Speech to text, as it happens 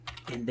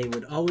and they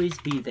would always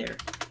be there.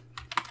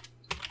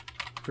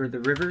 For the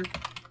river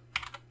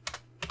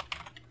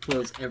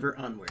flows ever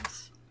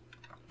onwards.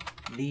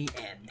 The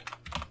end.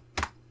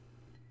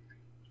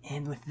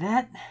 And with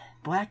that,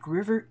 Black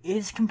River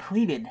is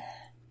completed.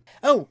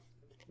 Oh!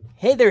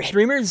 Hey there,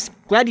 streamers!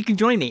 Glad you could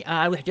join me.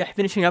 I was just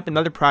finishing up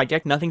another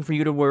project, nothing for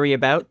you to worry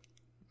about.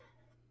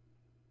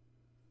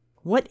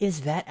 What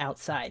is that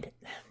outside?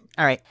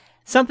 Alright,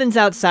 something's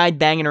outside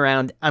banging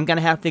around. I'm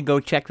gonna have to go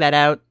check that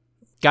out.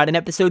 Got an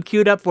episode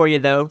queued up for you,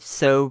 though,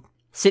 so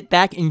sit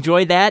back,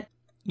 enjoy that.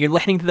 You're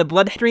listening to The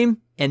Bloodstream,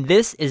 and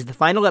this is the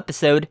final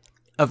episode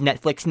of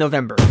Netflix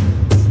November.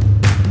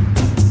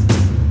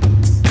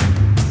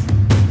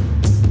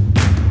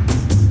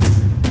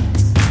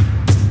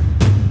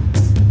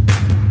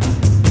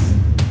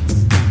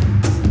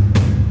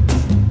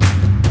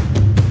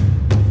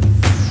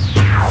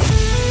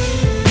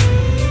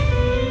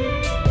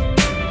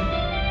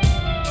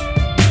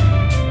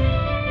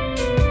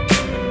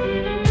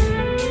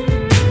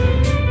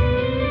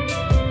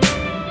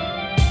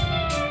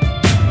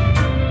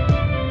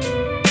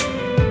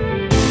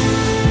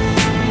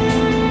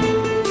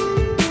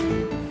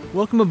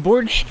 Welcome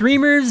aboard,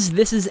 streamers!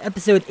 This is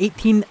episode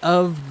 18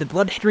 of The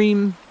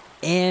Bloodstream,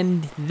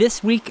 and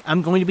this week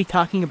I'm going to be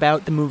talking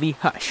about the movie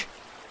Hush.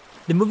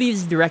 The movie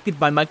is directed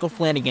by Michael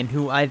Flanagan,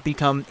 who I've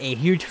become a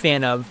huge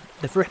fan of.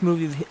 The first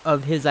movie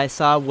of his I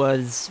saw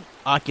was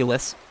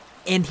Oculus,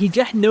 and he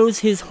just knows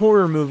his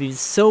horror movies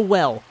so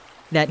well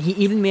that he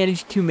even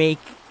managed to make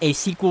a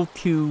sequel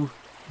to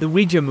the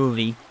Ouija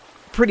movie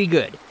pretty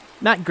good.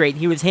 Not great,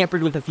 he was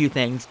hampered with a few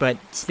things, but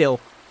still.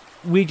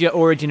 Ouija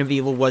Origin of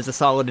Evil was a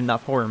solid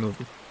enough horror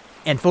movie.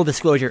 And full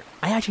disclosure,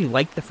 I actually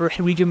liked the first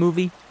Ouija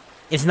movie.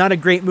 It's not a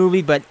great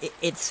movie, but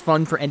it's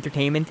fun for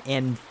entertainment,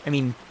 and, I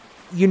mean,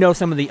 you know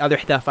some of the other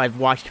stuff I've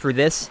watched for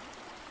this.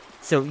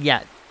 So,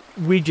 yeah,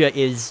 Ouija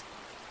is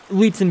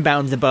leaps and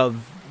bounds above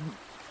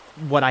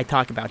what I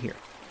talk about here.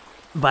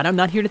 But I'm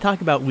not here to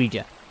talk about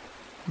Ouija.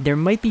 There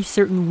might be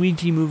certain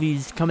Ouija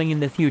movies coming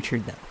in the future,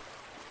 though.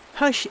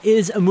 Hush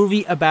is a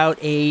movie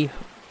about a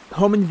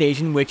home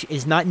invasion, which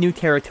is not new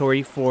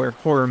territory for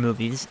horror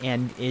movies,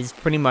 and is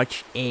pretty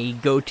much a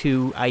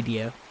go-to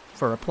idea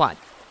for a plot.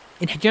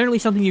 It's generally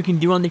something you can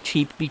do on the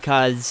cheap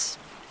because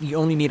you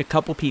only need a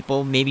couple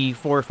people, maybe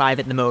 4 or 5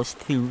 at the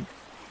most, to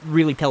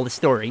really tell the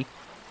story.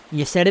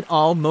 You set it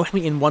all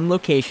mostly in one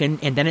location,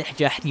 and then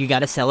you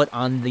gotta sell it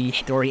on the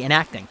story and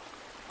acting.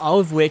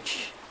 All of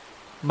which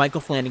Michael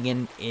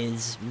Flanagan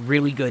is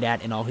really good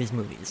at in all his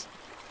movies.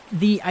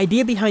 The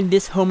idea behind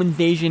this home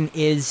invasion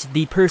is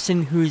the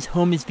person whose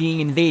home is being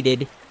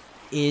invaded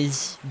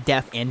is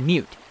deaf and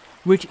mute.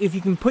 Which, if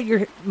you can put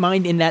your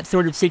mind in that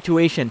sort of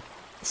situation,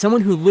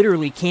 someone who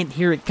literally can't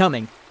hear it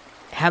coming,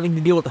 having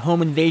to deal with a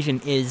home invasion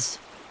is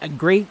a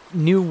great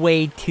new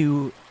way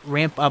to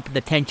ramp up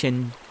the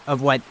tension of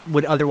what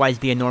would otherwise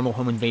be a normal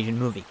home invasion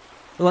movie.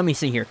 But let me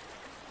see here.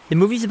 The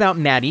movie's about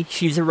Maddie.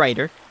 She's a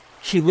writer.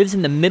 She lives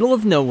in the middle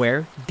of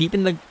nowhere, deep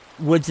in the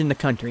woods in the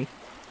country.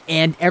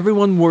 And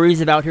everyone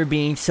worries about her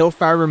being so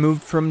far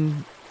removed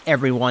from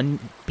everyone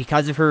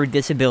because of her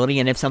disability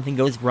and if something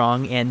goes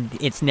wrong, and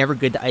it's never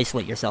good to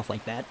isolate yourself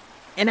like that.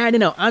 And I don't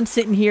know, I'm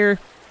sitting here,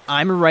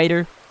 I'm a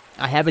writer,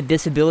 I have a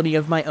disability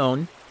of my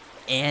own,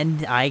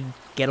 and I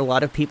get a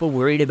lot of people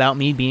worried about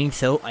me being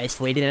so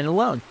isolated and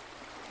alone.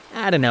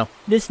 I don't know,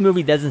 this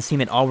movie doesn't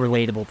seem at all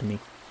relatable to me.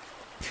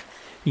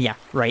 Yeah,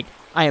 right.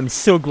 I am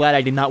so glad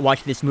I did not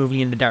watch this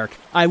movie in the dark.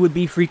 I would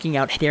be freaking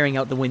out, staring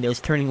out the windows,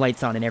 turning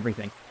lights on and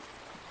everything.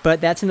 But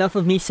that's enough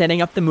of me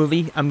setting up the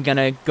movie. I'm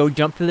gonna go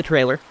jump to the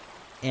trailer,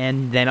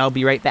 and then I'll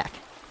be right back.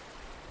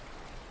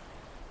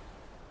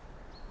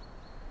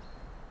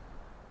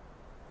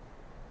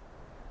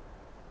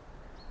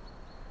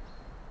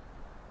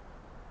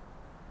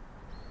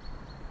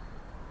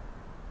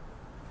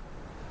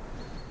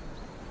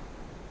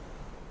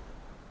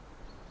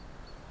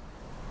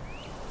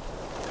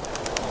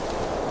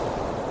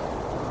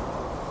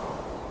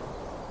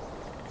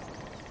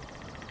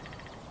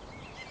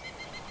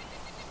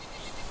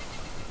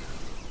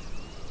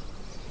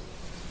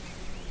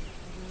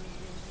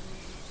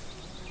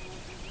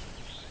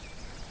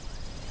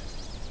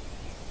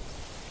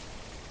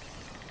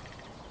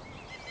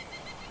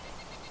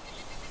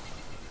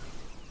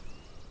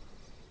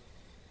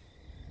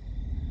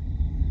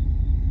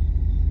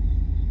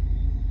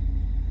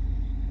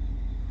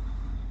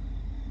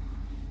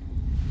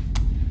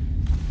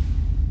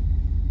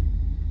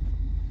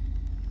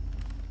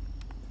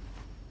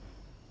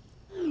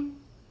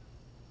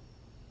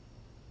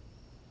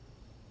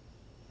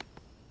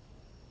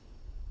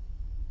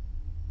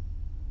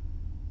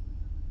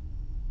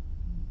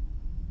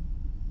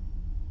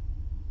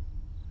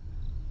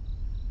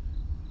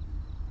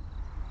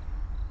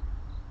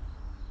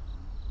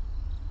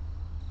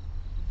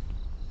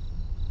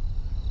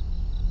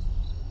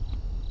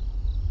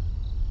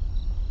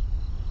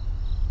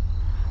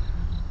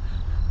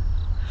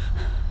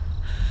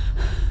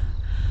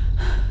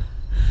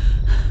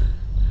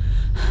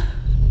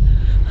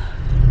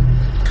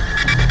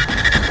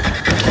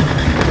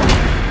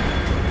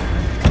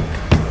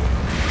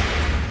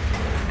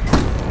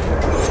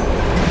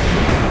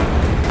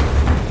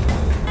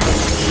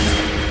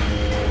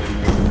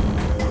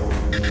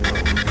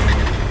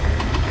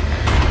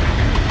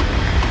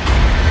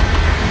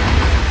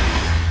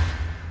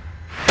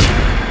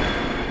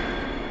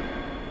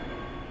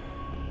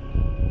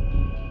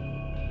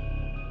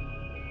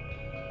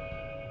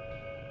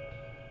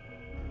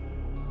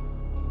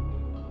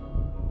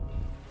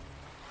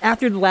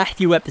 After the last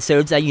few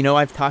episodes,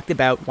 I've talked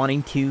about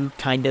wanting to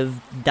kind of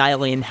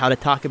dial in how to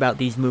talk about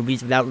these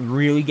movies without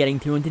really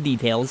getting too into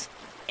details,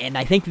 and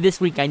I think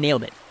this week I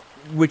nailed it,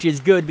 which is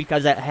good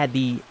because I had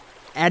the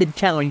added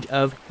challenge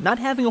of not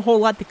having a whole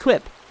lot to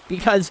clip,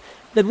 because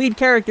the lead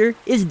character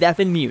is deaf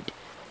and mute.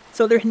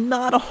 So there's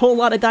not a whole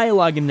lot of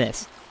dialogue in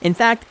this. In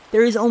fact,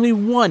 there is only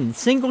one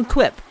single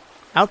clip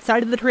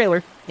outside of the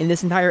trailer in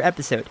this entire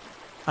episode.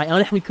 I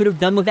honestly could have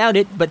done without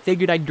it, but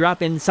figured I'd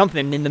drop in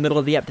something in the middle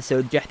of the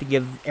episode just to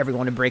give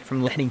everyone a break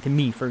from listening to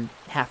me for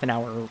half an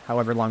hour or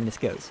however long this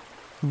goes.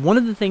 One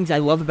of the things I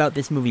love about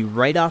this movie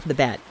right off the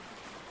bat,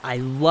 I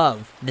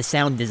love the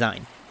sound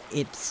design.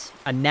 It's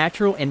a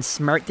natural and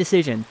smart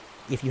decision,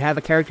 if you have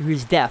a character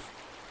who's deaf,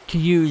 to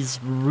use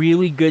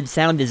really good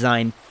sound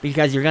design,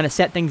 because you're going to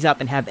set things up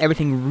and have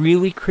everything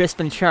really crisp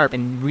and sharp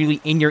and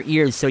really in your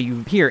ears so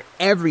you hear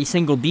every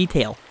single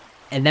detail.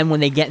 And then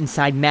when they get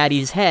inside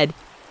Maddie's head,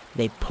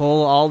 they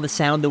pull all the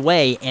sound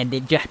away, and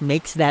it just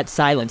makes that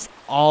silence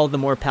all the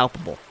more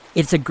palpable.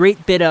 It's a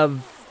great bit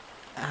of,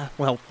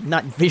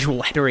 not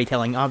visual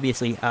storytelling,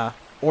 obviously,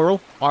 oral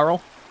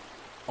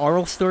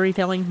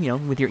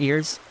storytelling, with your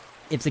ears.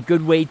 It's a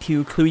good way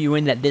to clue you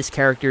in that this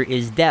character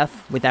is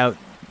deaf without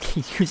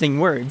using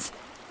words.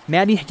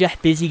 Maddie's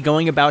just busy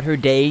going about her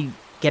day,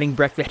 getting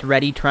breakfast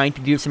ready, trying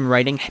to do some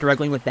writing,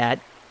 struggling with that.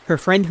 Her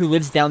friend who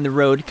lives down the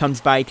road comes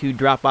by to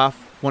drop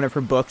off one of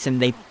her books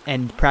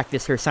and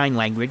practice her sign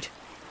language.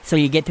 So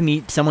you get to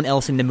meet someone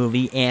else in the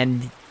movie,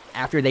 and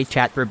after they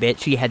chat for a bit,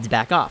 she heads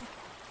back off.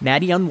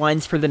 Maddie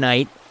unwinds for the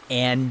night,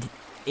 and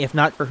if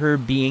not for her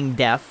being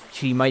deaf,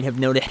 she might have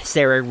noticed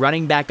Sarah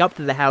running back up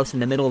to the house in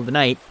the middle of the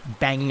night,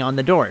 banging on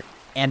the door,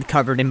 and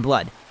covered in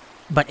blood.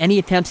 But any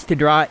attempts to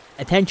draw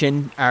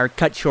attention are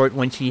cut short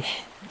when she's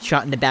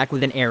shot in the back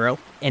with an arrow,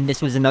 and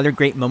this was another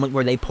great moment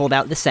where they pulled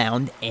out the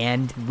sound,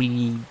 and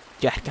we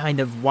just kind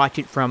of watch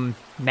it from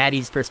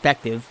Maddie's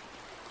perspective.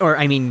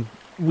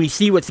 We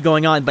see what's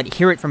going on, but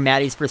hear it from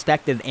Maddie's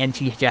perspective, and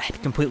she's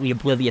just completely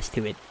oblivious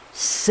to it.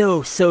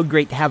 So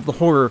great to have the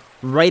horror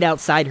right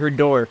outside her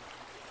door,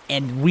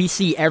 and we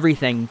see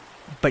everything,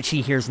 but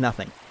she hears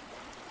nothing.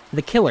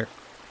 The killer,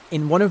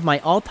 in one of my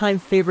all-time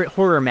favorite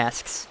horror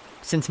masks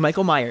since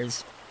Michael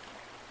Myers,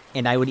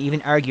 and I would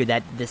even argue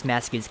that this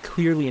mask is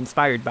clearly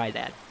inspired by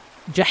that,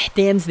 just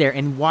stands there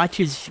and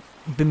watches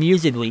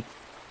bemusedly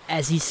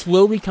as he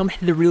slowly comes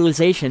to the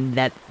realization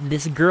that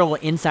this girl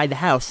inside the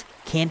house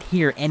can't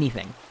hear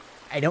anything.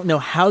 I don't know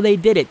how they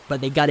did it,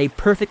 but they got a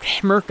perfect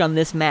smirk on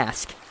this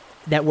mask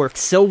that works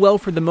so well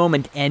for the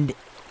moment and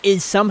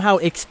is somehow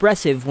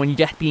expressive when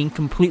just being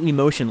completely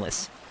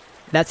motionless.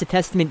 That's a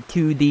testament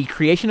to the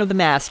creation of the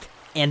mask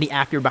and the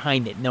actor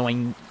behind it,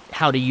 knowing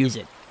how to use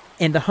it.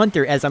 And the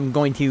Hunter, as I'm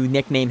going to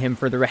nickname him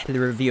for the rest of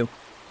the review,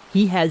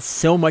 he has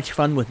so much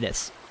fun with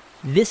this.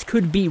 This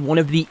could be one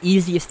of the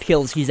easiest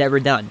kills he's ever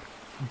done,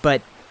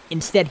 but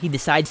instead he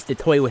decides to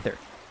toy with her,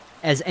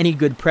 as any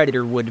good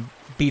predator would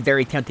be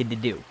very tempted to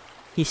do.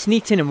 He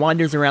sneaks in and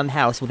wanders around the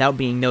house without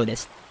being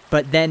noticed,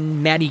 but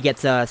then Maddie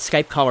gets a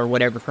Skype call or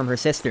whatever from her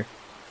sister,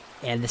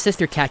 and the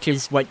sister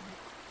catches what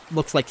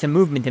looks like some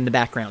movement in the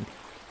background.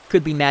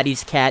 Could be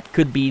Maddie's cat,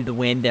 could be the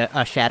wind,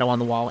 a shadow on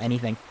the wall,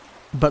 anything.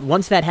 But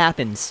once that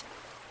happens,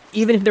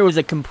 even if there was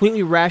a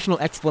completely rational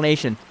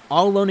explanation,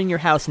 all alone in your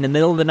house in the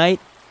middle of the night,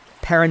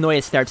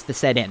 paranoia starts to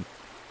set in.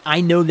 I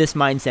know this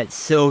mindset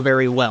so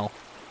very well.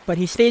 But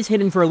he stays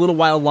hidden for a little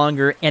while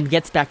longer and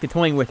gets back to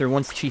toying with her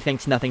once she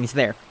thinks nothing's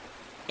there.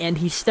 And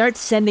he starts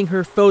sending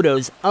her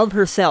photos of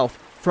herself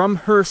from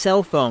her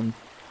cell phone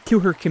to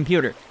her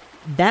computer.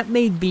 That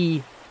may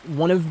be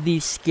one of the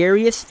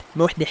scariest,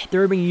 most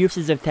disturbing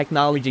uses of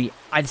technology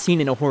I've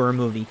seen in a horror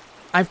movie.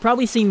 I've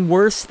probably seen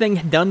worse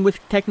things done with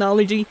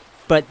technology,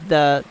 but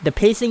the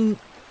pacing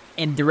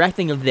and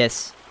directing of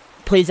this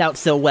plays out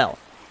so well.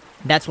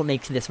 That's what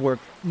makes this work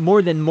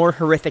more than more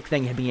horrific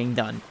things being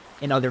done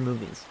in other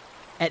movies.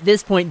 At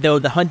this point, though,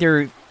 the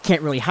Hunter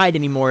can't really hide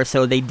anymore,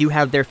 so they do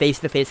have their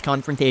face-to-face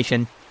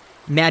confrontation.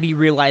 Maddie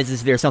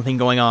realizes there's something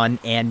going on,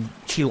 and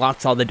she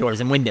locks all the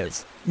doors and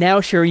windows. Now,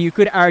 sure, you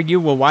could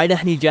argue, well, why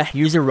doesn't he just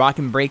use a rock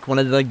and break one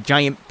of the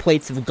giant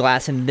plates of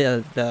glass in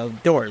the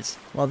doors?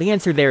 Well, the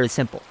answer there is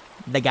simple.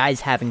 The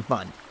guy's having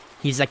fun.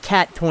 He's a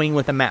cat toying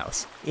with a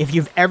mouse. If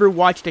you've ever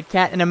watched a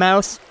cat and a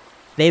mouse,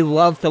 they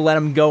love to let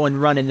him go and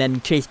run and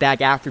then chase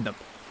back after them.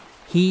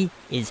 He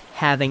is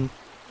having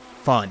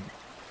fun.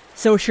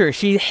 So sure,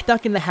 she's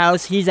stuck in the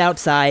house, he's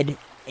outside,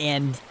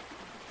 and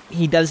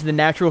he does the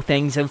natural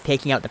things of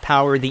taking out the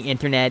power, the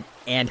internet,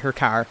 and her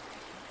car.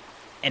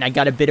 And I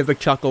got a bit of a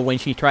chuckle when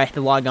she tries to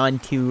log on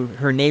to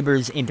her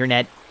neighbor's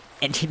internet,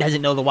 and she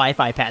doesn't know the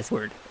Wi-Fi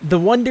password. The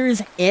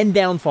wonders and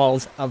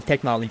downfalls of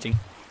technology.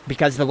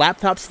 Because the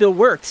laptop still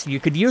works, you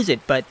could use it,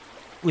 but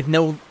with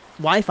no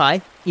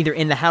Wi-Fi, either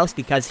in the house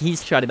because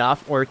he's shut it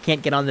off, or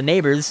can't get on the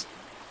neighbor's,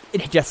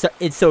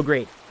 it's so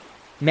great.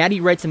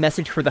 Maddie writes a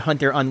message for the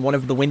Hunter on one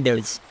of the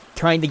windows,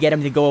 trying to get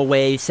him to go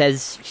away,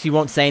 says she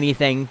won't say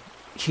anything,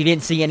 she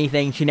didn't see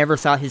anything, she never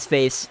saw his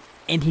face,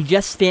 and he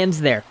just stands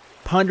there,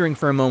 pondering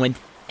for a moment,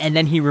 and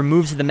then he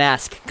removes the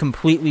mask,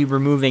 completely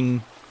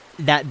removing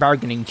that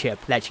bargaining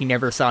chip that she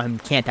never saw him,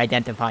 can't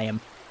identify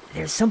him.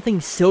 There's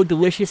something so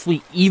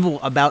deliciously evil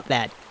about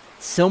that.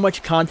 So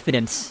much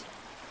confidence.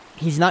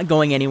 He's not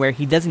going anywhere.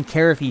 He doesn't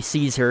care if he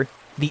sees her.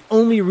 The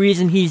only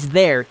reason he's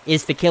there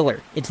is to kill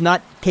her. It's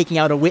not taking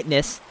out a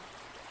witness.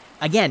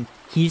 Again,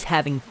 he's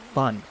having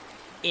fun.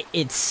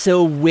 It's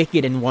so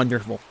wicked and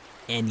wonderful.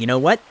 And you know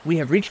what? We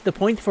have reached the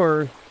point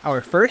for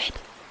our first,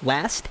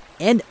 last,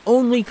 and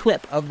only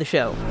clip of the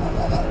show.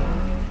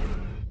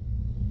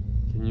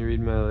 Can you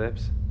read my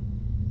lips?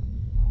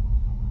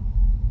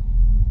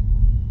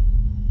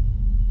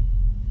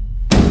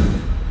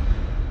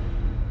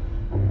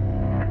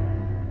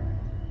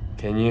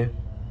 Can you?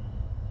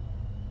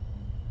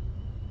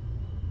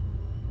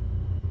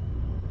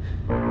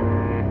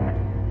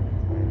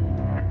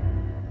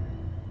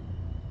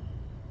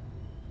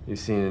 You've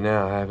seen it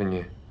now, haven't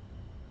you?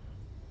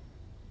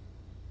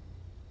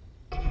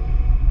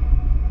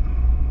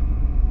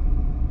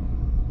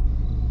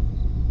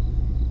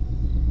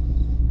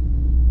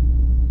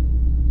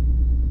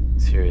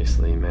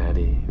 Seriously,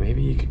 Maddie,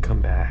 maybe you could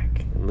come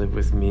back and live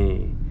with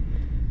me.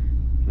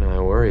 You know, I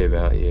worry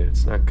about you.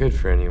 It's not good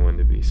for anyone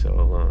to be so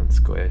alone,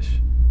 Squish.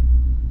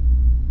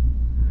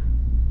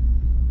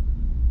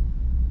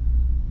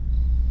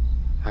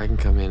 I can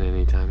come in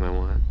anytime I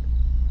want.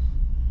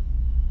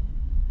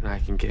 And I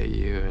can get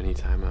you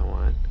anytime I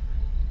want.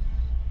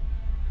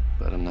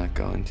 But I'm not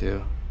going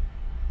to.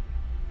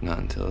 Not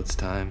until it's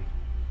time.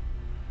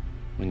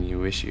 When you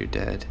wish you're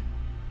dead,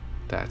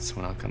 that's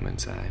when I'll come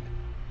inside.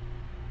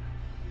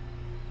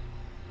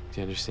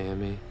 Do you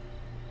understand me?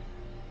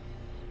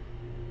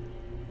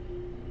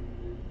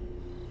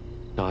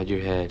 Nod your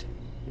head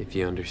if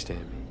you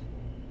understand me.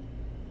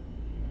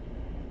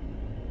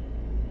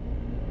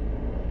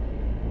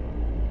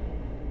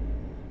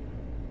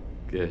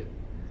 Good.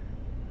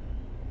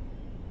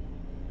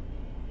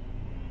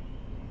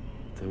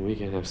 Then we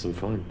can have some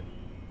fun.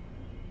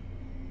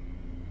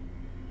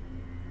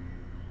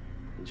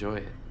 Enjoy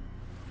it.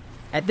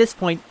 At this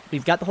point,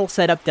 we've got the whole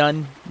setup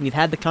done. We've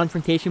had the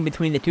confrontation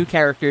between the two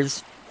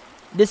characters.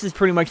 This is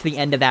pretty much the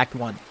end of Act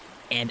 1.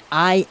 And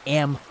I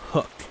am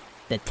hooked.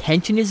 The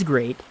tension is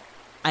great.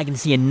 I can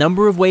see a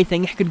number of ways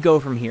things could go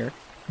from here,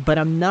 but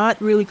I'm not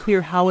really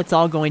clear how it's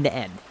all going to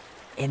end.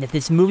 And if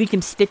this movie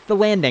can stick the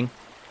landing,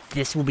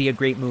 this will be a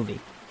great movie.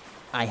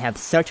 I have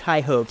such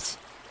high hopes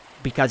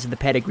because of the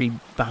pedigree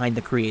behind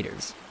the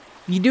creators.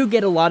 You do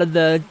get a lot of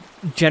the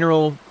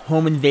general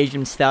home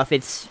invasion stuff.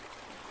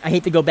 I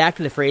hate to go back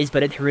to the phrase,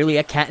 but it's really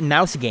a cat and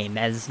mouse game.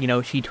 As, you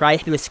know, she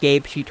tries to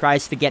escape, she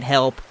tries to get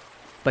help,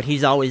 but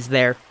he's always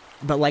there.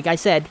 But like I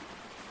said,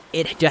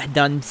 it's just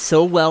done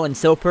so well and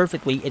so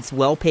perfectly. It's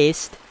well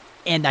paced,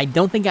 and I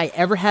don't think I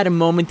ever had a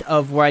moment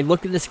of where I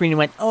looked at the screen and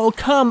went, "Oh,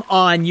 come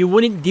on, you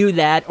wouldn't do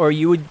that," or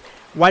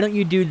 "Why don't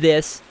you do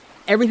this?"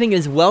 Everything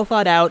is well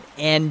thought out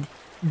and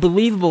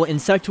believable in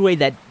such a way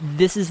that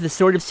this is the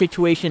sort of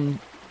situation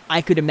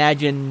I could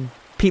imagine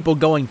people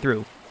going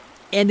through.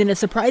 And in a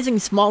surprising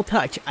small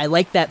touch, I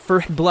like that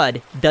first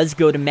blood does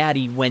go to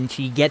Maddie when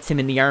she gets him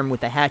in the arm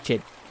with a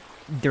hatchet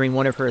during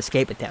one of her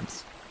escape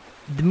attempts.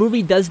 The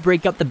movie does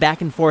break up the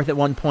back and forth at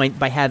one point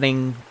by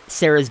having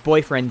Sarah's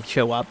boyfriend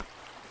show up.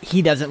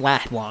 He doesn't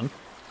last long.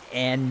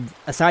 And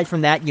aside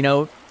from that, you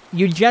know,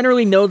 you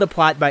generally know the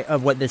plot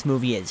of what this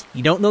movie is.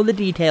 You don't know the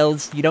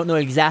details, you don't know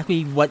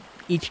exactly what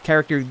each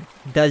character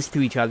does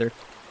to each other,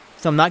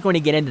 so I'm not going to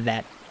get into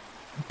that.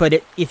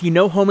 But if you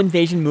know home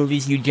invasion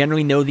movies, you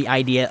generally know the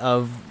idea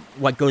of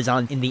what goes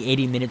on in the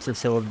 80 minutes or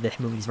so of the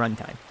movie's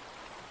runtime.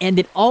 And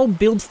it all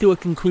builds to a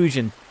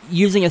conclusion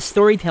using a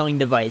storytelling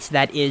device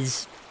that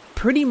is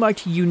pretty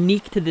much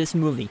unique to this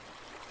movie.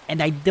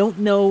 And I don't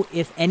know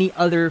if any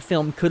other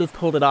film could have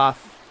pulled it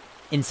off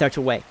in such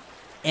a way.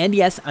 And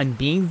yes, I'm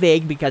being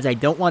vague because I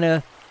don't want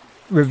to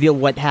reveal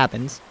what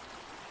happens.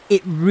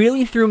 It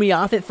really threw me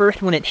off at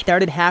first when it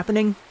started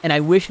happening, and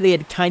I wish they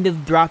had kind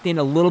of dropped in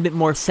a little bit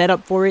more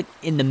setup for it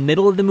in the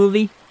middle of the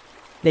movie.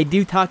 They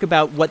do talk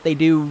about what they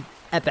do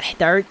at the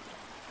start,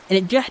 and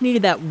it just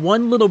needed that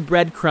one little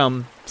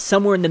breadcrumb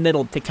somewhere in the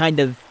middle to kind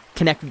of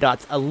connect the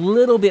dots a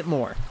little bit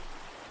more.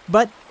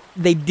 But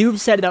they do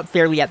set it up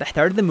fairly at the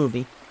start of the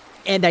movie,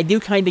 and I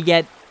do kind of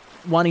get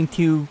wanting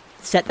to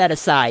set that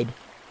aside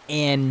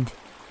and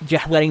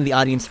just letting the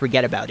audience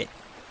forget about it.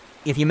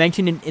 If you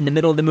mention it in the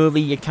middle of the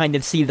movie, you kind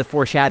of see the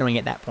foreshadowing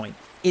at that point.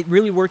 It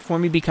really worked for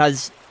me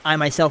because I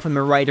myself am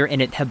a writer,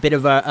 and it's a bit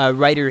of a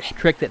writer's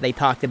trick that they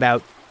talked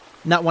about.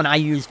 Not one I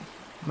used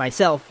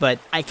myself, but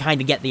I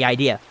kind of get the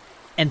idea.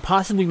 And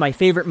possibly my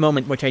favorite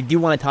moment, which I do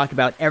want to talk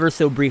about ever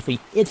so briefly.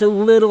 It's a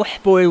little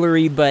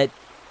spoilery, but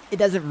it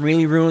doesn't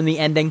really ruin the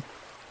ending.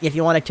 If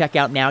you want to check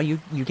out now, you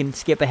can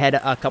skip ahead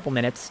a couple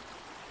minutes.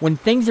 When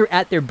things are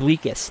at their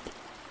bleakest,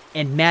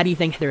 and Maddie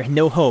thinks there's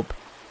no hope,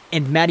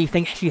 and Maddie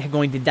thinks she's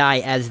going to die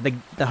as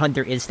the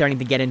hunter is starting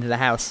to get into the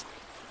house,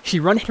 she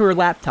runs to her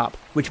laptop,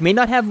 which may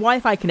not have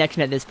Wi-Fi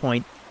connection at this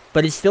point,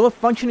 but is still a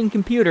functioning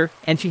computer,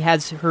 and she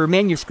has her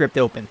manuscript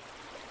open.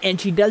 And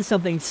she does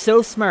something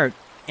so smart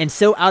and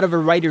so out of a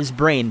writer's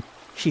brain.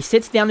 She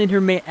sits down at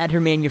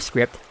her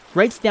manuscript,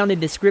 writes down a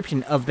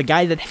description of the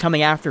guy that's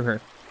coming after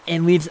her,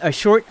 and leaves a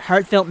short,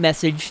 heartfelt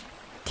message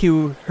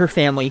to her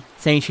family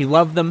saying she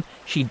loved them,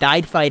 she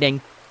died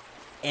fighting,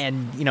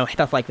 and,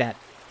 stuff like that.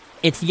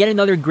 It's yet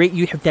another great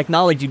use of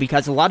technology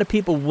because a lot of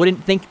people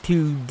wouldn't think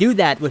to do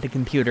that with a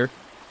computer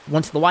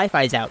once the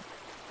Wi-Fi's out.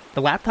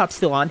 The laptop's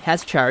still on,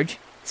 has charge.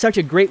 Such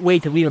a great way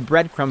to leave a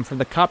breadcrumb for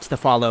the cops to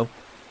follow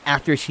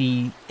after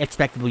she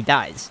expectedly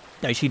dies.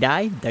 Does she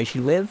die? Does she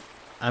live?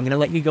 I'm gonna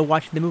let you go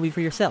watch the movie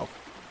for yourself.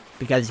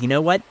 Because you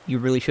know what? You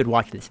really should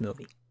watch this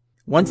movie.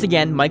 Once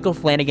again, Michael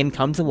Flanagan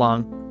comes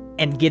along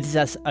and gives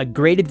us a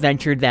great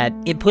adventure that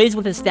it plays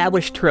with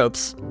established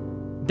tropes,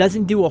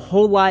 doesn't do a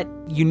whole lot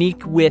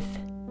unique with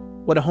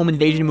what a home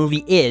invasion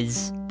movie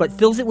is, but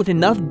fills it with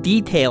enough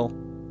detail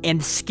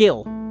and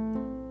skill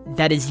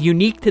that is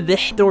unique to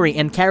this story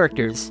and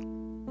characters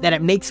that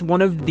it makes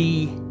one of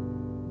the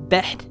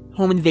best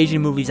home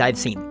invasion movies I've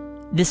seen.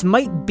 This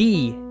might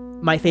be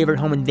my favorite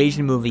home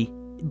invasion movie,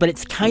 but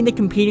it's kind of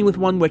competing with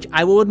one which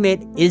I will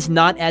admit is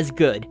not as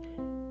good,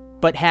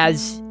 but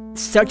has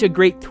such a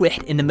great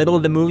twist in the middle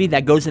of the movie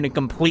that goes in a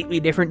completely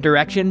different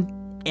direction,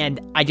 and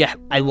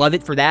I love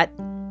it for that.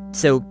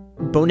 So,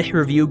 bonus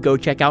review, go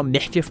check out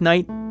Mischief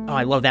Night. Oh,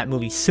 I love that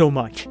movie so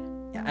much.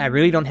 I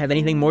really don't have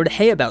anything more to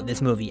say about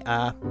this movie.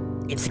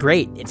 It's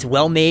great. It's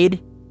well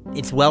made.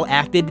 It's well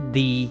acted.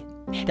 The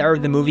star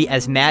of the movie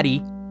as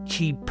Maddie,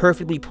 she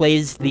perfectly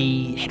plays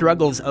the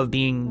struggles of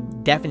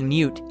being deaf and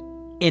mute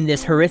in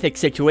this horrific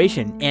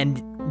situation,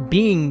 and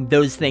being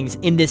those things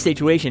in this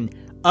situation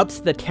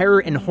ups the terror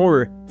and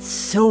horror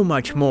so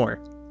much more.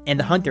 And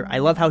the Hunter, I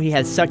love how he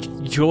has such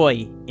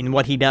joy in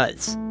what he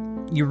does.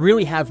 You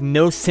really have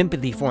no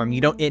sympathy for him.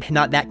 It's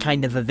not that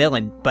kind of a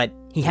villain, but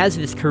he has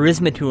this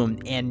charisma to him,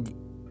 and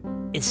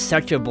it's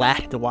such a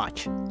blast to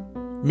watch.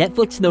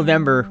 Netflix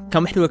November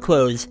comes to a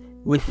close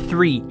with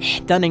 3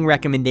 stunning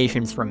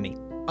recommendations from me.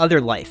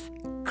 Other Life,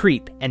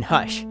 Creep, and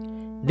Hush.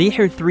 These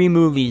are 3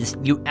 movies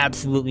you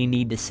absolutely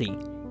need to see,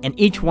 and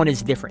each one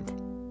is different.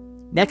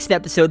 Next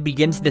episode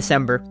begins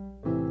December,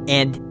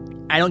 and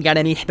I don't got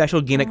any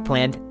special gimmick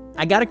planned.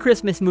 I got a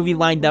Christmas movie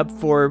lined up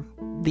for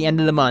the end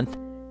of the month,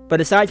 but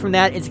aside from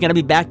that, it's gonna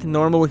be back to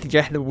normal with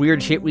just the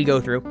weird shit we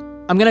go through.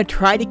 I'm gonna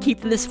try to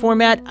keep to this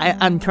format.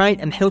 I'm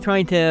still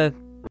trying to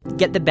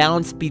get the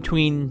balance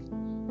between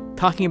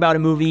talking about a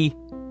movie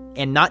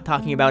and not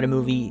talking about a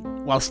movie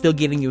while still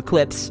giving you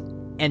clips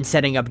and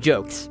setting up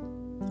jokes.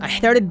 I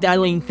started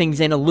dialing things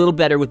in a little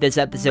better with this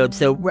episode,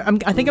 so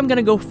I think I'm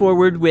gonna go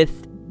forward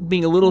with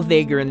being a little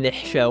vaguer in this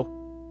show,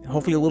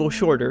 hopefully a little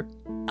shorter.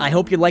 I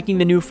hope you're liking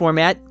the new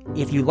format.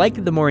 If you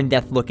like the more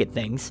in-depth look at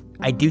things,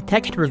 I do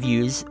text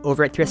reviews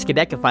over at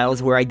Triskaideka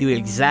Files, where I do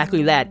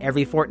exactly that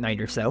every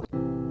fortnight or so,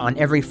 on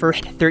every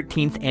 1st,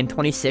 13th, and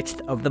 26th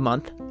of the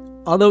month.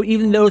 Although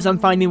even those I'm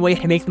finding ways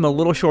to make them a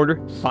little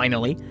shorter,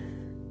 finally.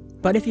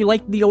 But if you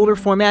like the older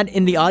format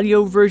in the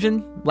audio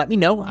version, let me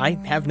know. I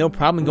have no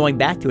problem going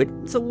back to it.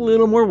 It's a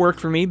little more work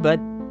for me, but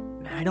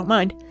I don't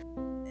mind.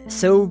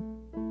 So,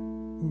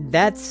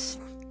 that's...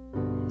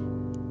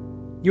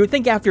 You would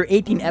think after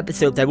 18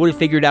 episodes I would have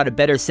figured out a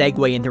better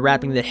segue into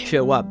wrapping this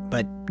show up,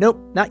 but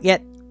nope, not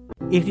yet.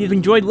 If you've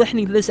enjoyed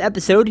listening to this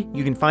episode,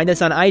 you can find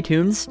us on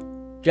iTunes.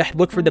 Just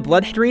look for The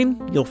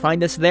Bloodstream, you'll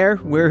find us there.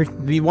 We're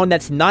the one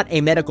that's not a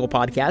medical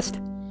podcast.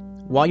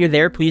 While you're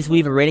there, please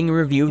leave a rating and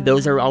review,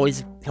 those are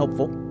always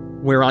helpful.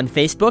 We're on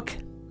Facebook.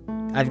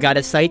 I've got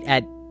a site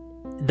at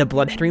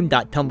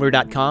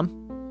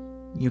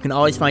thebloodstream.tumblr.com. You can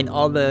always find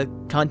all the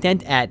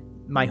content at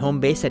my home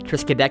base at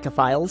Triskaideka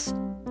Files.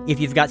 If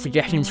you've got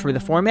suggestions for the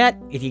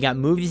format, if you got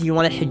movies you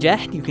want to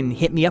suggest, you can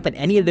hit me up at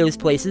any of those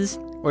places,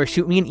 or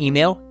shoot me an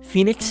email,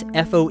 Phoenix,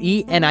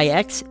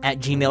 F-O-E-N-I-X,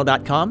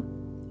 @gmail.com.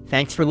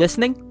 Thanks for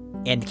listening,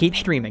 and keep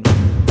streaming.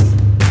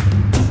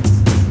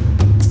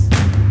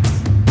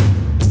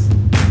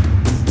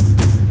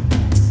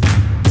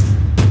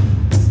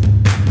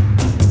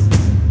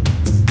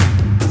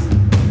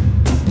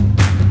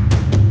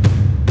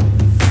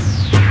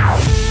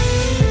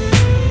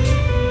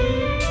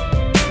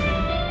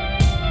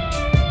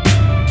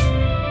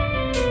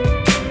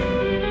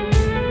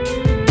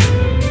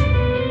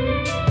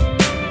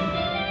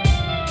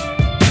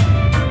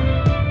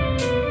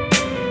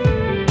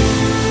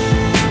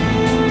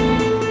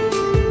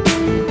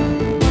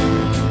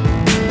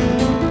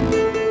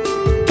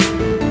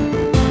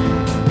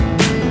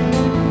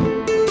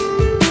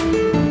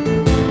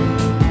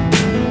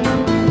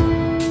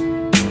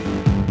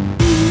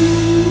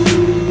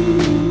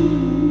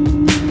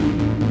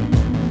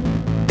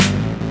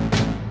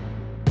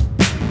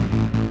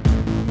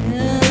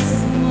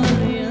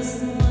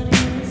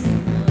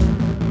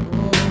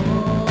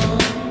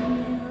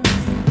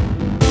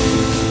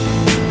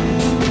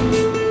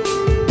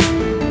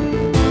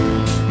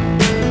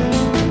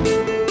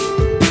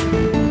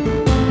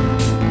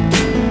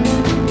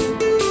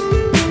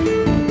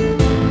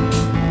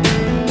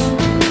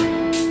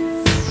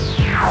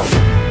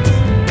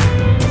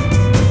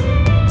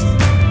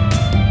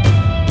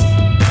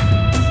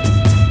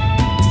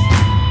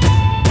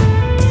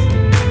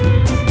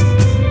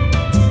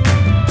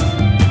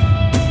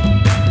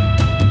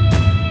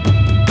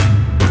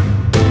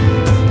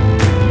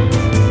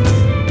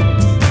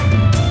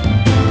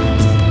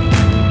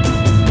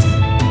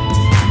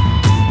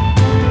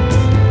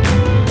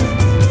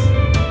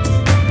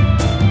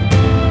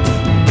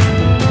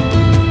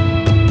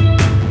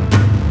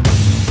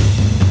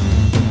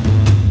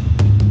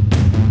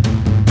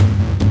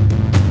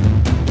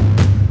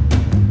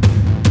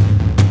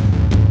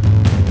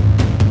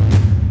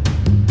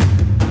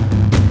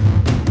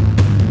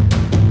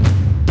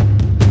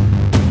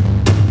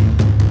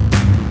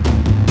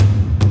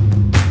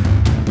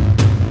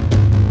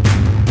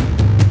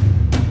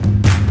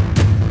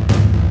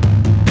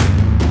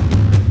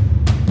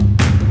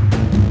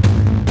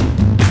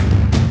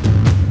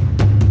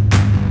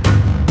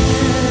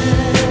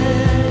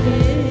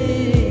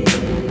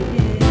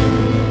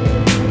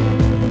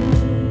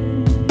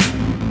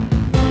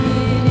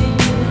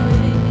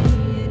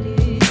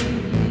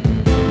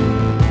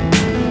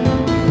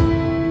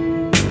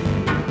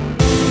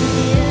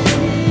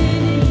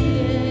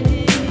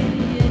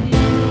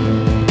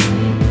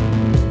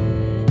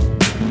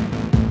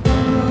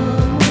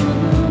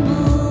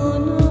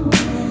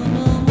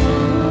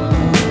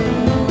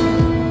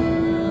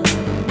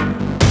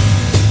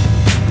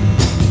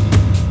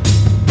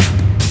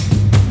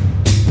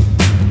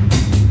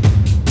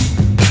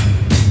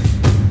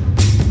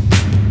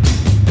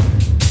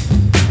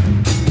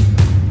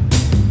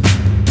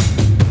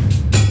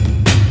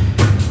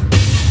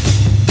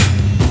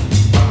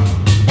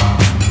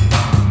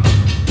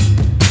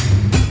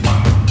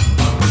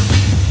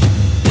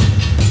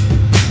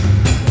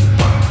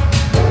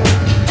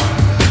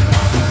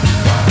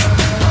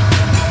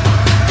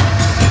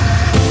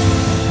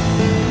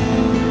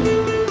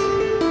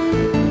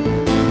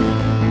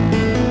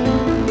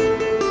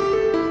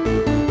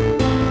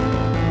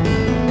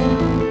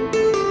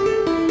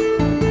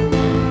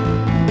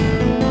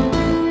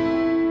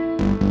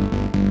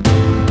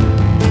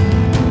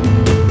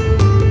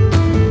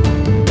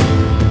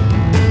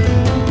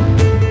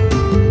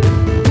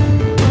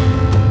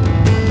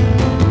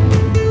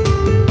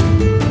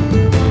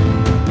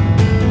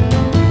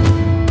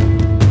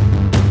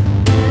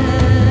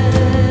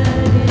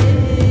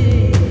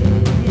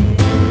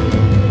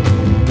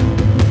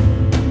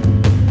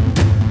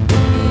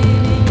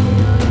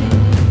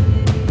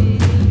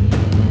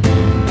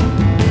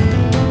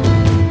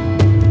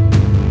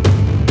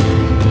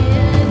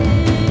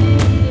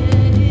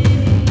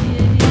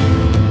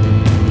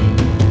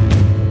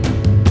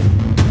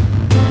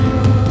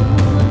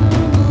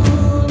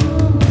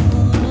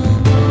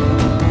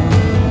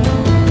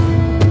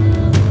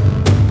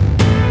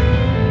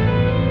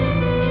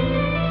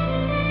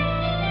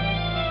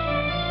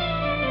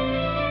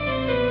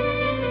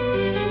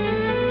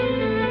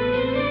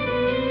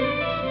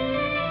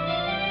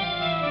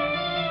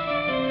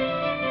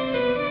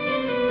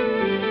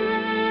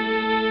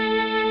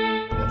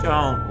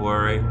 Don't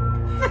worry.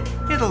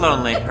 It'll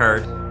only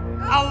hurt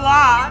a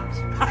lot.